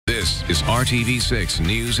This is RTV6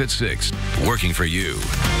 News at 6, working for you.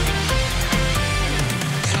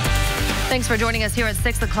 Thanks for joining us here at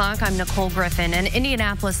 6 o'clock. I'm Nicole Griffin. An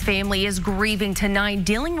Indianapolis family is grieving tonight,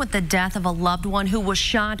 dealing with the death of a loved one who was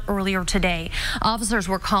shot earlier today. Officers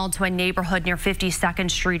were called to a neighborhood near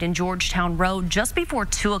 52nd Street and Georgetown Road just before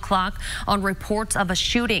 2 o'clock on reports of a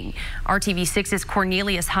shooting. RTV6's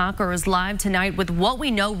Cornelius Hocker is live tonight with what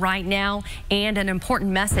we know right now and an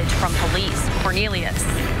important message from police. Cornelius.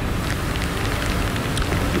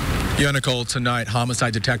 Yeah, Nicole, tonight,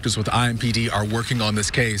 homicide detectives with IMPD are working on this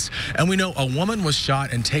case. And we know a woman was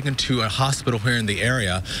shot and taken to a hospital here in the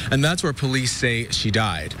area, and that's where police say she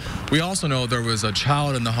died. We also know there was a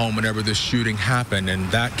child in the home whenever this shooting happened, and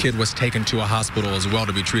that kid was taken to a hospital as well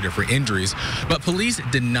to be treated for injuries. But police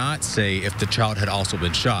did not say if the child had also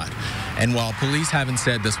been shot. And while police haven't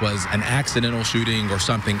said this was an accidental shooting or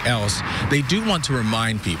something else, they do want to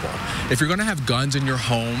remind people, if you're going to have guns in your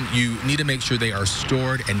home, you need to make sure they are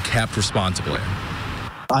stored and kept responsibly.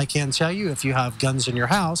 I can tell you, if you have guns in your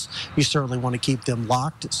house, you certainly want to keep them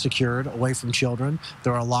locked, secured, away from children.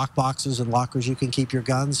 There are lock boxes and lockers you can keep your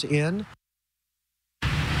guns in.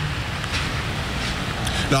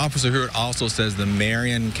 The officer here also says the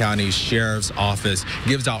Marion County Sheriff's Office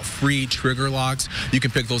gives out free trigger locks. You can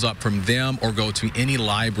pick those up from them or go to any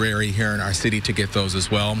library here in our city to get those as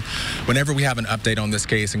well. Whenever we have an update on this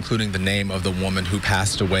case, including the name of the woman who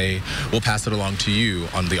passed away, we'll pass it along to you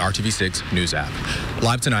on the RTV6 News app.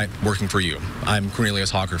 Live tonight, working for you. I'm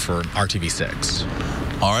Cornelius Hocker for RTV6.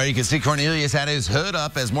 All right, you can see Cornelius had his hood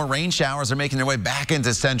up as more rain showers are making their way back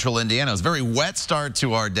into central Indiana. It was a very wet start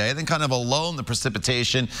to our day, then kind of a lull in the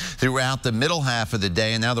precipitation throughout the middle half of the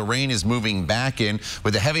day, and now the rain is moving back in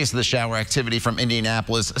with the heaviest of the shower activity from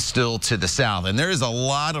Indianapolis still to the south. And there is a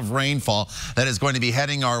lot of rainfall that is going to be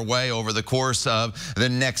heading our way over the course of the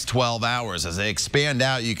next 12 hours. As they expand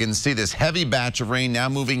out, you can see this heavy batch of rain now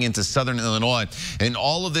moving into southern Illinois, and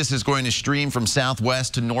all of this is going to stream from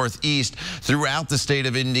southwest to northeast throughout the state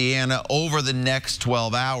of Indiana over the next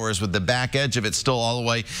 12 hours, with the back edge of it still all the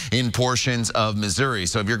way in portions of Missouri.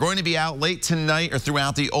 So if you're going to be out late tonight or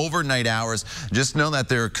throughout the overnight hours, just know that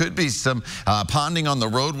there could be some ponding on the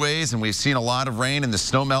roadways, and we've seen a lot of rain and the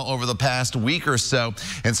snow melt over the past week or so,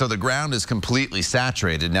 and so the ground is completely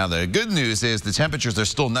saturated. Now, the good news is the temperatures are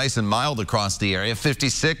still nice and mild across the area.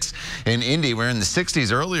 56 in Indy. We're in the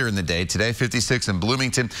 60s earlier in the day today. 56 in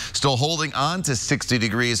Bloomington. Still holding on to 60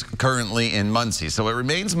 degrees currently in Muncie. So it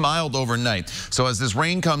remains mild overnight. So as this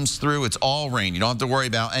rain comes through, it's all rain. You don't have to worry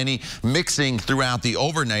about any mixing throughout the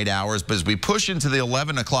overnight hours. But as we push into the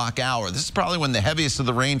 11 o'clock hour, this is probably when the heaviest of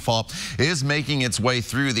the rainfall is making its way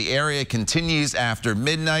through. The area continues after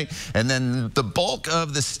midnight, and then the bulk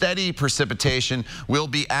of the steady precipitation will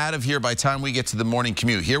be out of here by the time we get to the morning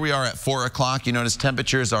commute. Here we are at 4 o'clock. You notice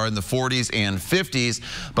temperatures are in the 40s and 50s,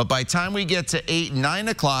 but by the time we get to 8, 9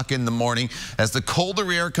 o'clock in the morning, as the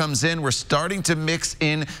colder air comes in, we're starting to mix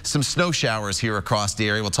in some snow showers here across the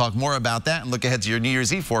area. We'll talk more about that and look ahead to your New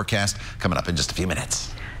Year's Eve forecast coming up in just a few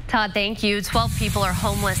minutes. Todd, thank you. 12 people are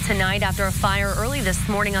homeless tonight after a fire early this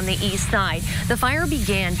morning on the east side. The fire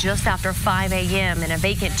began just after 5 a.m. in a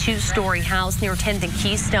vacant two-story house near 10th and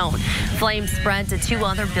Keystone. Flames spread to two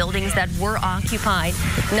other buildings that were occupied.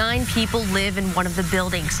 9 people live in one of the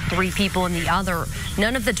buildings, 3 people in the other.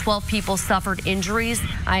 None of the 12 people suffered injuries.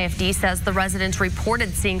 IFD says the residents reported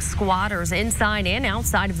seeing squatters inside and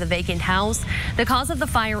outside of the vacant house. The cause of the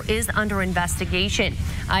fire is under investigation.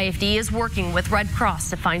 IFD is working with Red Cross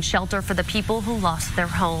to find shelter for the people who lost their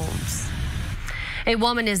homes. A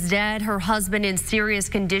woman is dead, her husband in serious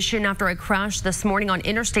condition after a crash this morning on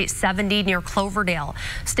Interstate 70 near Cloverdale.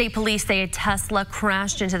 State police say a Tesla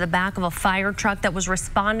crashed into the back of a fire truck that was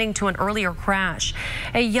responding to an earlier crash.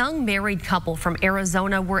 A young married couple from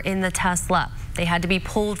Arizona were in the Tesla. They had to be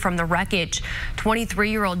pulled from the wreckage.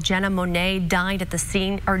 23-year-old Jenna Monet died at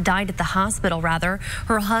the hospital rather.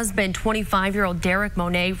 Her husband, 25-year-old Derek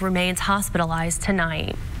Monet, remains hospitalized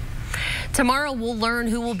tonight. Tomorrow, we'll learn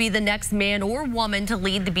who will be the next man or woman to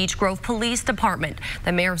lead the Beech Grove Police Department.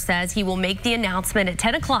 The mayor says he will make the announcement at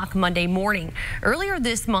 10 o'clock Monday morning. Earlier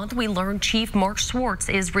this month, we learned Chief Mark Schwartz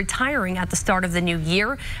is retiring at the start of the new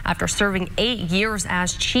year after serving 8 years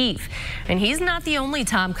as chief. And he's not the only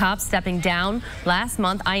Tom cop stepping down. Last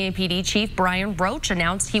month, IMPD Chief Brian Roach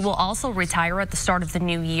announced he will also retire at the start of the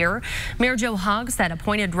new year. Mayor Joe Hogsett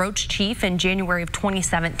appointed Roach chief in January of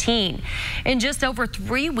 2017. And just over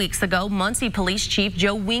 3 weeks ago, Muncie Police Chief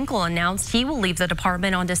Joe Winkle announced he will leave the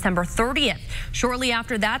department on December 30th. Shortly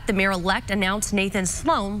after that, the mayor-elect announced Nathan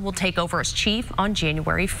Sloan will take over as chief on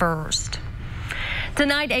January 1st.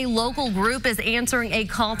 Tonight, a local group is answering a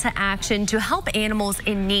call to action to help animals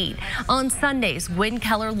in need. On Sundays, Gwen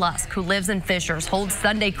Keller-Lusk, who lives in Fishers, holds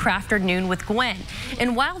Sunday Craft Noon with Gwen.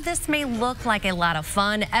 And while this may look like a lot of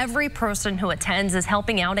fun, every person who attends is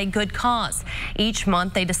helping out a good cause. Each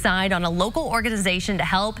month, they decide on a local organization to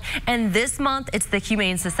help, and this month, it's the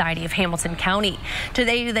Humane Society of Hamilton County.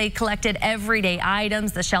 Today, they collected everyday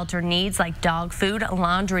items the shelter needs, like dog food,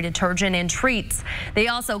 laundry detergent, and treats. They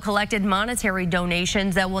also collected monetary donations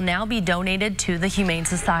that will now be donated to the Humane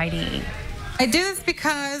Society. I do this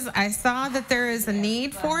because I saw that there is a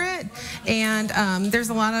need for it, and there's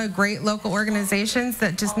a lot of great local organizations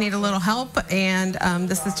that just need a little help, and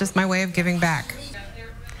this is just my way of giving back.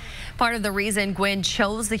 Part of the reason Gwen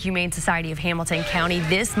chose the Humane Society of Hamilton County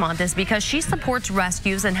this month is because she supports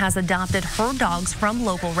rescues and has adopted her dogs from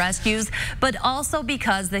local rescues, but also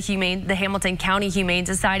because the Hamilton County Humane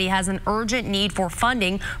Society has an urgent need for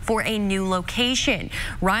funding for a new location.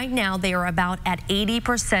 Right now, they are about at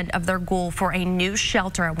 80% of their goal for a new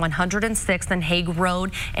shelter at 106th and Hague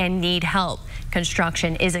Road and need help.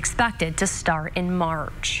 Construction is expected to start in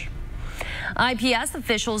March. IPS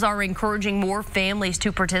officials are encouraging more families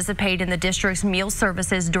to participate in the district's meal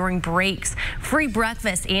services during breaks. Free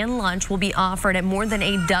breakfast and lunch will be offered at more than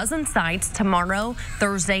a dozen sites tomorrow,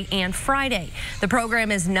 Thursday, and Friday. The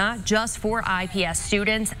program is not just for IPS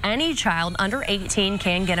students. Any child under 18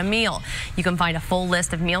 can get a meal. You can find a full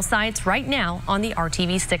list of meal sites right now on the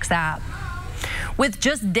RTV6 app. With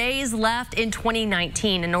just days left in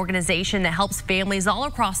 2019, an organization that helps families all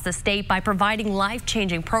across the state by providing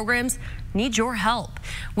life-changing programs needs your help.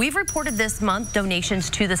 We've reported this month donations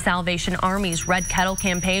to the Salvation Army's Red Kettle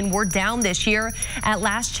campaign were down this year. At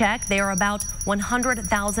last check, they are about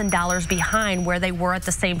 $100,000 behind where they were at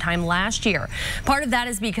the same time last year. Part of that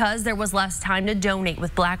is because there was less time to donate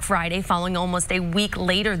with Black Friday falling almost a week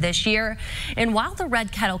later this year. And while the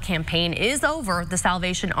Red Kettle campaign is over, the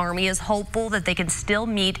Salvation Army is hopeful that they can still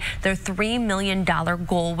meet their $3 million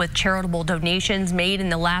goal with charitable donations made in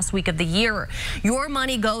the last week of the year. Your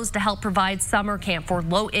money goes to help provide summer camp for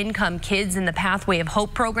low-income kids in the Pathway of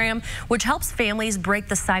Hope program, which helps families break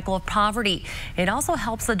the cycle of poverty. It also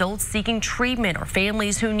helps adults seeking treatment or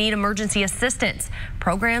families who need emergency assistance,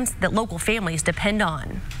 programs that local families depend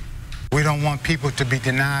on. We don't want people to be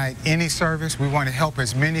denied any service. We want to help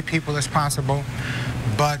as many people as possible,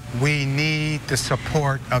 but we need the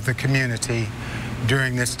support of the community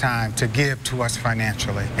during this time to give to us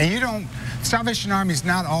financially. And Salvation Army is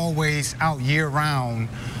not always out year-round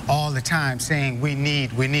all the time saying we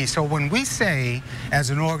need. So when we say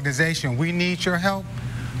as an organization we need your help,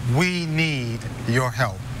 we need your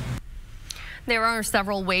help. There are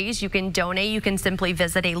several ways you can donate. You can simply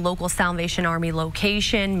visit a local Salvation Army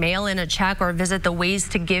location, mail in a check, or visit the Ways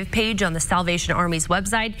to Give page on the Salvation Army's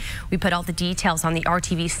website. We put all the details on the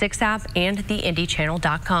RTV6 app and the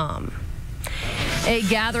IndyChannel.com. A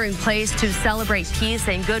gathering place to celebrate peace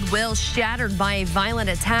and goodwill shattered by a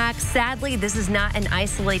violent attack. Sadly, this is not an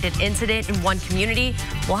isolated incident in one community.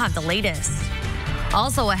 We'll have the latest.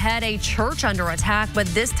 Also ahead, a church under attack, but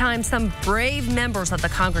this time some brave members of the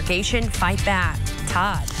congregation fight back.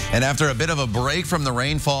 Todd. And after a bit of a break from the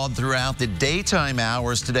rainfall throughout the daytime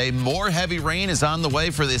hours today, more heavy rain is on the way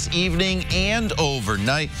for this evening and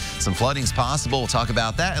overnight. Some flooding's possible. We'll talk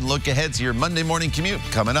about that and look ahead to your Monday morning commute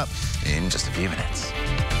coming up in just a few minutes.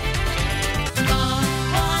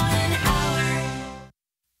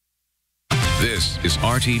 This is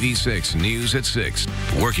RTV6 News at 6,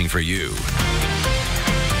 working for you.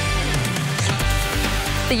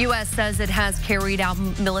 The U.S. says it has carried out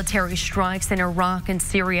military strikes in Iraq and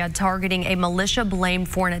Syria targeting a militia blamed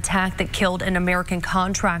for an attack that killed an American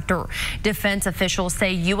contractor. Defense officials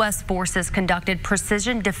say U.S. forces conducted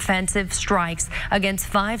precision defensive strikes against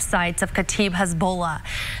 5 sites of Kataib Hezbollah.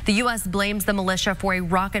 The U.S. blames the militia for a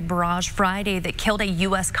rocket barrage Friday that killed a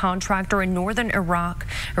U.S. contractor in northern Iraq.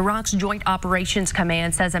 Iraq's Joint Operations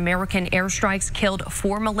Command says American airstrikes killed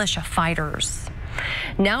 4 militia fighters.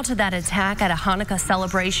 Now to that attack at a Hanukkah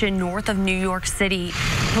celebration north of New York City.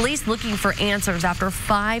 Police looking for answers after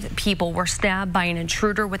 5 people were stabbed by an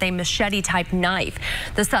intruder with a machete-type knife.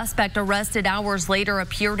 The suspect, arrested hours later,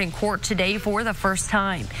 appeared in court today for the first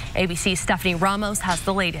time. ABC's Stephanie Ramos has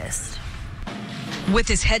the latest. With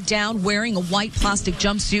his head down, wearing a white plastic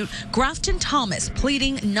jumpsuit, Grafton Thomas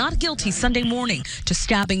pleading not guilty Sunday morning to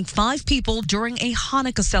stabbing 5 people during a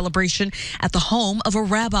Hanukkah celebration at the home of a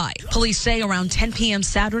rabbi. Police say around 10 p.m.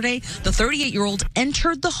 Saturday, the 38-year-old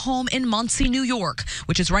entered the home in Muncie, New York,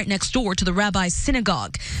 which is right next door to the rabbi's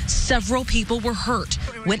synagogue. Several people were hurt.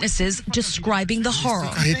 Witnesses describing the horror.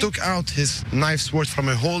 He took out his knife sword from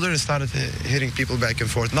a holder and started hitting people back and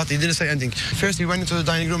forth. He didn't say anything. First, he went into the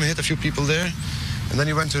dining room and hit a few people there. And then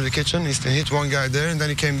he went to the kitchen, he hit one guy there, and then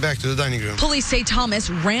he came back to the dining room. Police say Thomas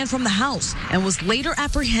ran from the house and was later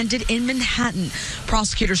apprehended in Manhattan.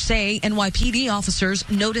 Prosecutors say NYPD officers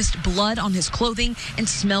noticed blood on his clothing and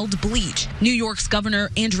smelled bleach. New York's Governor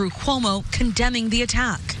Andrew Cuomo condemning the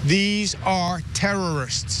attack. These are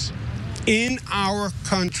terrorists in our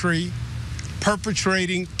country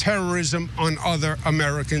perpetrating terrorism on other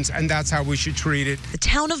Americans, and that's how we should treat it. The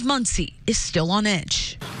town of Muncie is still on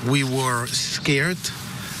edge. We were scared,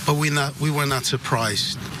 but we were not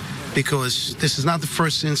surprised, because this is not the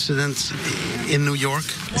first incident in New York.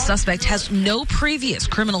 The suspect has no previous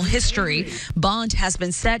criminal history. Bond has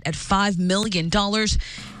been set at $5 million.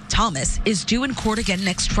 Thomas is due in court again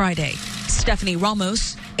next Friday. Stephanie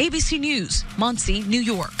Ramos, ABC News, Muncie, New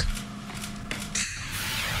York.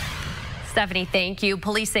 Stephanie, thank you.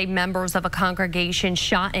 Police say members of a congregation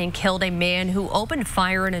shot and killed a man who opened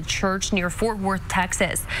fire in a church near Fort Worth,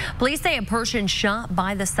 Texas. Police say a person shot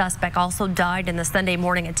by the suspect also died in the Sunday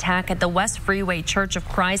morning attack at the West Freeway Church of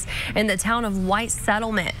Christ in the town of White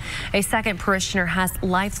Settlement. A second parishioner has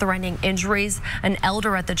life-threatening injuries. An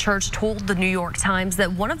elder at the church told the New York Times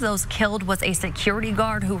that one of those killed was a security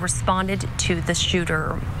guard who responded to the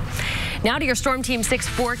shooter. Now to your Storm Team 6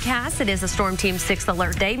 forecast. It is a Storm Team 6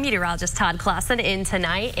 alert day. Meteorologist Todd Klassen in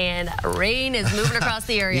tonight, and rain is moving across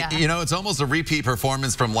the area. You know, it's almost a repeat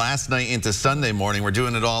performance from last night into Sunday morning. We're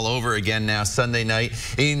doing it all over again now, Sunday night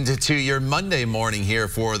into your Monday morning here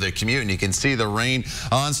for the commute. And you can see the rain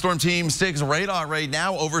on Storm Team 6 radar right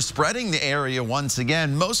now, overspreading the area once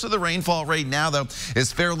again. Most of the rainfall right now, though,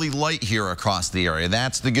 is fairly light here across the area.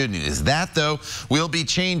 That's the good news. That, though, will be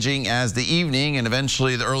changing as the evening and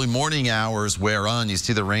eventually the early morning hours wear on. You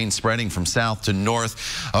see the rain spreading from south to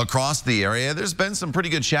north across the area. There's been some pretty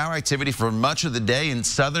good shower activity for much of the day in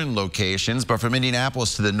southern locations, but from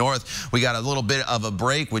Indianapolis to the north, we got a little bit of a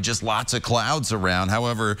break with just lots of clouds around.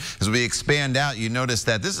 However, as we expand out, you notice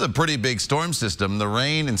that this is a pretty big storm system. The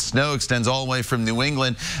rain and snow extends all the way from New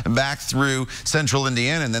England back through central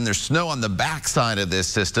Indiana, and then there's snow on the backside of this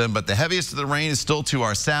system, but the heaviest of the rain is still to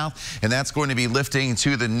our south, and that's going to be lifting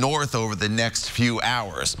to the north over the next few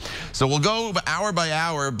hours. So we'll go hour by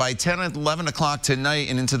hour by 10 and 11 o'clock tonight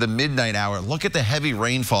and into the midnight hour. Look at the heavy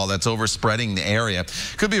rainfall that's overspreading the area.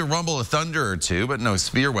 Could be a rumble of thunder or two, but no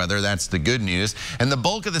severe weather. That's the good news. And the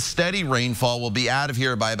bulk of the steady rainfall will be out of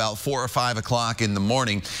here by about 4 or 5 o'clock in the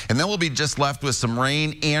morning. And then we'll be just left with some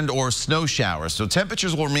rain and or snow showers. So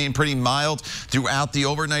temperatures will remain pretty mild throughout the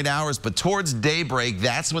overnight hours, but towards daybreak,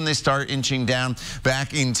 that's when they start inching down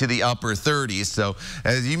back into the upper 30s. So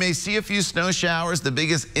as you may see a few snow showers, the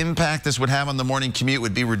biggest impact this would have on the morning commute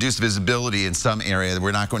would be reduced visibility in some area.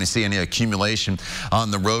 We're not going to see any accumulation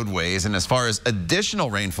on the roadways. And as far as additional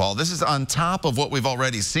rainfall, this is on top of what we've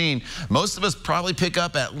already seen. Most of us probably pick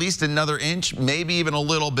up at least another inch, maybe even a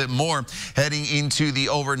little bit more heading into the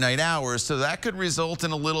overnight hours. So that could result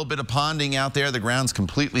in a little bit of ponding out there. The ground's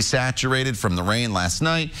completely saturated from the rain last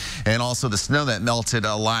night and also the snow that melted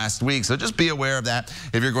last week. So just be aware of that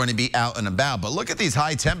if you're going to be out and about. But look at these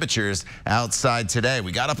high temperatures outside today.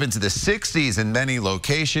 We got up into the 60s in many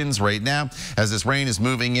locations right now as this rain is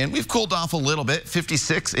moving in. We've cooled off a little bit.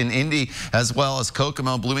 56 in Indy as well as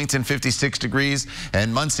Kokomo, Bloomington 56 degrees,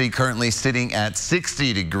 and Muncie currently sitting at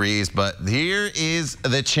 60 degrees. But here is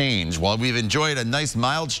the change. While we've enjoyed a nice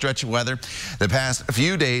mild stretch of weather the past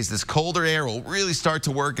few days, this colder air will really start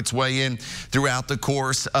to work its way in throughout the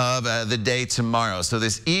course of the day tomorrow. So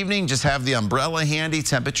this evening, just have the umbrella handy.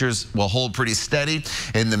 Temperatures will hold pretty steady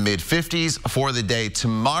in the mid 50s for the day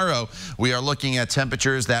tomorrow. We are looking at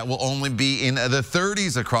temperatures that will only be in the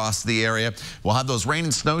 30s across the area. We'll have those rain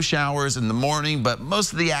and snow showers in the morning, but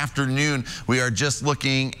most of the afternoon, we are just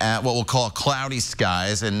looking at what we'll call cloudy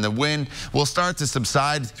skies, and the wind will start to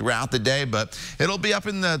subside throughout the day, but it'll be up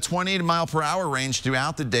in the 20 mile per hour range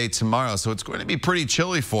throughout the day tomorrow. So it's going to be pretty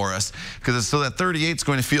chilly for us, because so that 38 is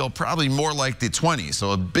going to feel probably more like the 20s.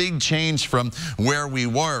 So a big change from where we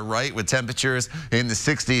were, right, with temperatures in the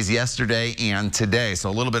 60s yesterday and today. So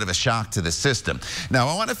a little little bit of a shock to the system. Now,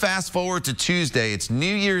 I want to fast forward to Tuesday. It's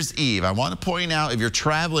New Year's Eve. I want to point out, if you're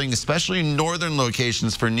traveling, especially in northern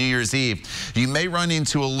locations for New Year's Eve, you may run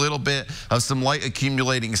into a little bit of some light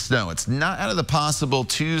accumulating snow. It's not out of the possible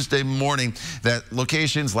Tuesday morning that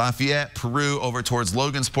locations, Lafayette, Peru, over towards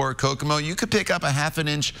Logansport, Kokomo, you could pick up a ½ an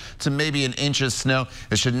inch to maybe an inch of snow.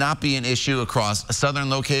 It should not be an issue across southern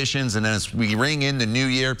locations. And then as we ring in the new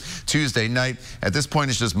year, Tuesday night, at this point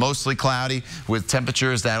it's just mostly cloudy with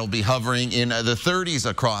temperatures that will be hovering in the 30s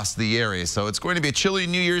across the area. So it's going to be a chilly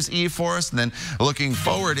New Year's Eve for us. And then looking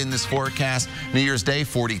forward in this forecast, New Year's Day,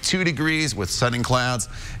 42 degrees with sun and clouds.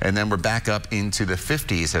 And then we're back up into the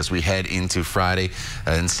 50s as we head into Friday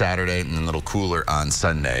and Saturday, and a little cooler on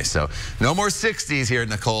Sunday. So no more 60s here,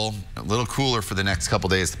 Nicole. A little cooler for the next couple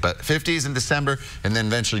days, but 50s in December and then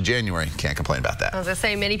eventually January. Can't complain about that. I was going to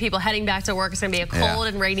say, many people heading back to work. It's going to be a cold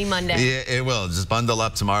and rainy Monday. Yeah, it will. Just bundle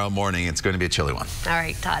up tomorrow morning. It's going to be a chilly one. All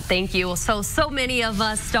right, Todd, thank you. So many of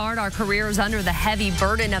us start our careers under the heavy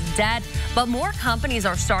burden of debt, but more companies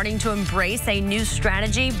are starting to embrace a new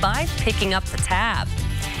strategy by picking up the tab.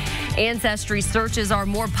 Ancestry searches are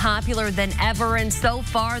more popular than ever, and so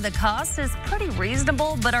far the cost is pretty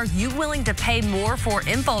reasonable. But are you willing to pay more for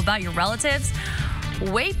info about your relatives?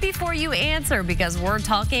 Wait before you answer, because we're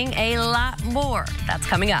talking a lot more. That's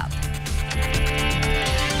coming up.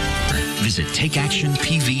 Visit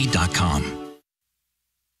takeactionpv.com.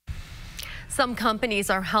 Some companies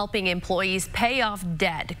are helping employees pay off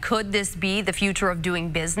debt. Could this be the future of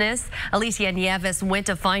doing business? Alicia Nieves went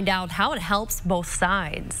to find out how it helps both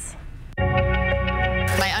sides.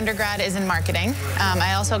 My undergrad is in marketing.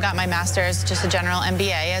 I also got my master's, just a general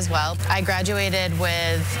MBA as well. I graduated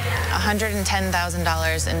with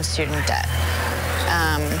 $110,000 in student debt.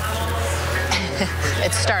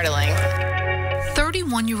 It's startling.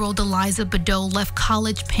 31-year-old Eliza Badeau left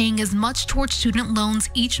college paying as much towards student loans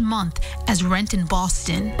each month as rent in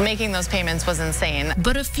Boston. Making those payments was insane.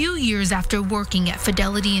 But a few years after working at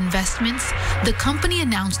Fidelity Investments, the company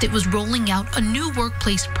announced it was rolling out a new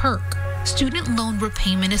workplace perk: student loan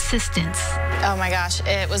repayment assistance. Oh my gosh,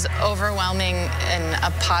 it was overwhelming in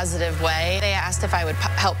a positive way. They asked if I would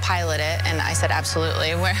help pilot it, and I said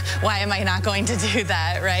absolutely. Why am I not going to do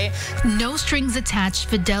that, right? No strings attached,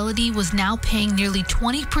 Fidelity was now paying nearly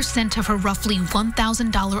 20% of her roughly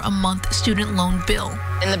 $1,000 a month student loan bill.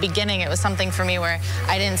 In the beginning, it was something for me where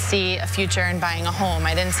I didn't see a future in buying a home.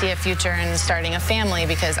 I didn't see a future in starting a family,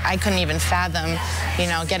 because I couldn't even fathom,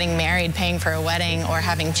 getting married, paying for a wedding, or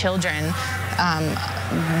having children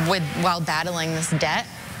while battling this debt.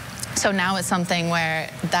 So now it's something where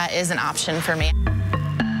that is an option for me.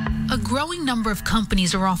 A growing number of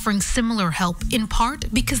companies are offering similar help, in part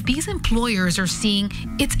because these employers are seeing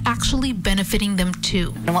it's actually benefiting them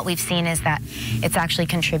too. And what we've seen is that it's actually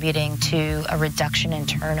contributing to a reduction in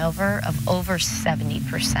turnover of over 70%.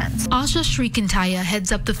 Asha Shrikantaya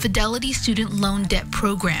heads up the Fidelity Student Loan Debt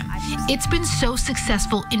Program. It's been so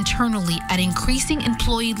successful internally at increasing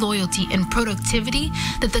employee loyalty and productivity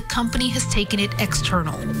that the company has taken it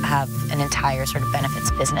external. I have an entire sort of benefits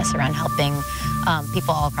business around helping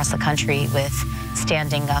people all across the country with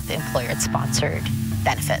standing up employer-sponsored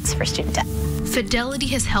benefits for student debt. Fidelity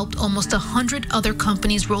has helped almost 100 other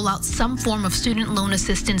companies roll out some form of student loan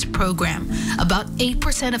assistance program. About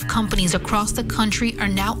 8% of companies across the country are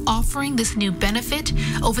now offering this new benefit.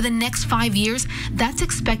 Over the next 5 years, that's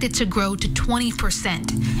expected to grow to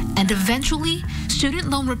 20%. And eventually, student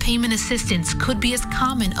loan repayment assistance could be as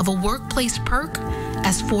common of a workplace perk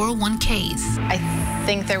as 401ks. I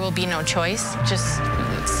think there will be no choice. Just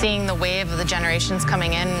seeing the wave of the generations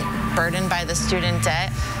coming in burdened by the student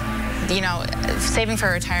debt, saving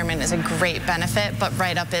for retirement is a great benefit, but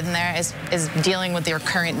right up in there is dealing with your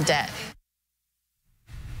current debt.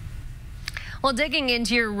 Well, digging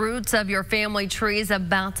into your roots of your family tree is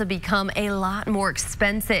about to become a lot more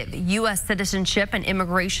expensive. U.S. Citizenship and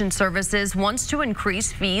Immigration Services wants to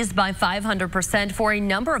increase fees by 500% for a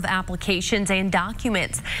number of applications and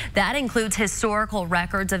documents. That includes historical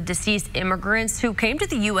records of deceased immigrants who came to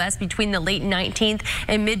the U.S. between the late 19th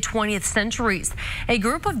and mid-20th centuries. A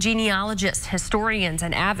group of genealogists, historians,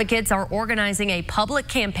 and advocates are organizing a public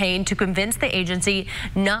campaign to convince the agency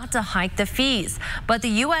not to hike the fees. But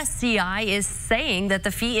the USCI is saying that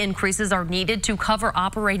the fee increases are needed to cover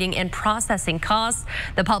operating and processing costs.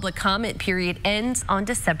 The public comment period ends on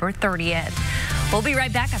December 30th. We'll be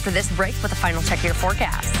right back after this break with a final check of your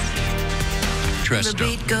forecast. The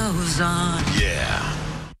beat goes on. Yeah.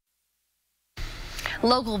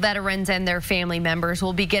 Local veterans and their family members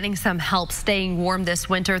will be getting some help staying warm this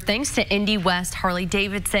winter thanks to Indy West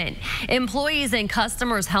Harley-Davidson. Employees and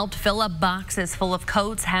customers helped fill up boxes full of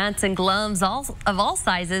coats, hats, and gloves of all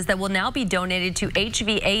sizes that will now be donated to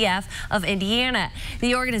HVAF of Indiana.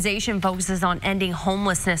 The organization focuses on ending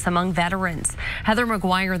homelessness among veterans. Heather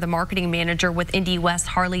McGuire, the marketing manager with Indy West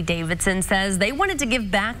Harley-Davidson, says they wanted to give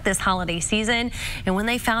back this holiday season, and when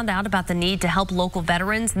they found out about the need to help local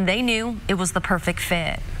veterans, they knew it was the perfect fit.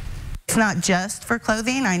 It's not just for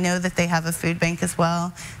clothing. I know that they have a food bank as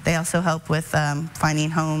well. They also help with finding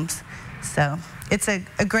homes. So it's a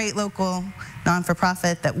great local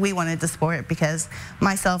non-for-profit that we wanted to support because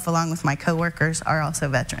myself, along with my coworkers, are also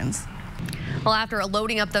veterans. Well, after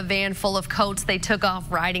loading up the van full of coats, they took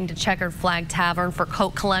off riding to Checkered Flag Tavern for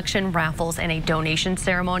coat collection, raffles, and a donation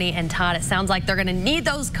ceremony. And Todd, it sounds like they're going to need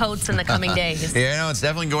those coats in the coming days. Yeah, no, it's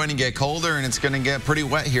definitely going to get colder, and it's going to get pretty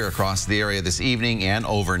wet here across the area this evening and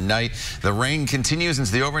overnight. The rain continues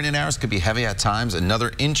into the overnight hours. Could be heavy at times.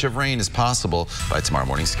 Another inch of rain is possible by tomorrow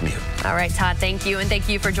morning's commute. All right, Todd, thank you. And thank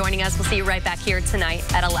you for joining us. We'll see you right back here tonight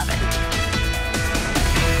at 11.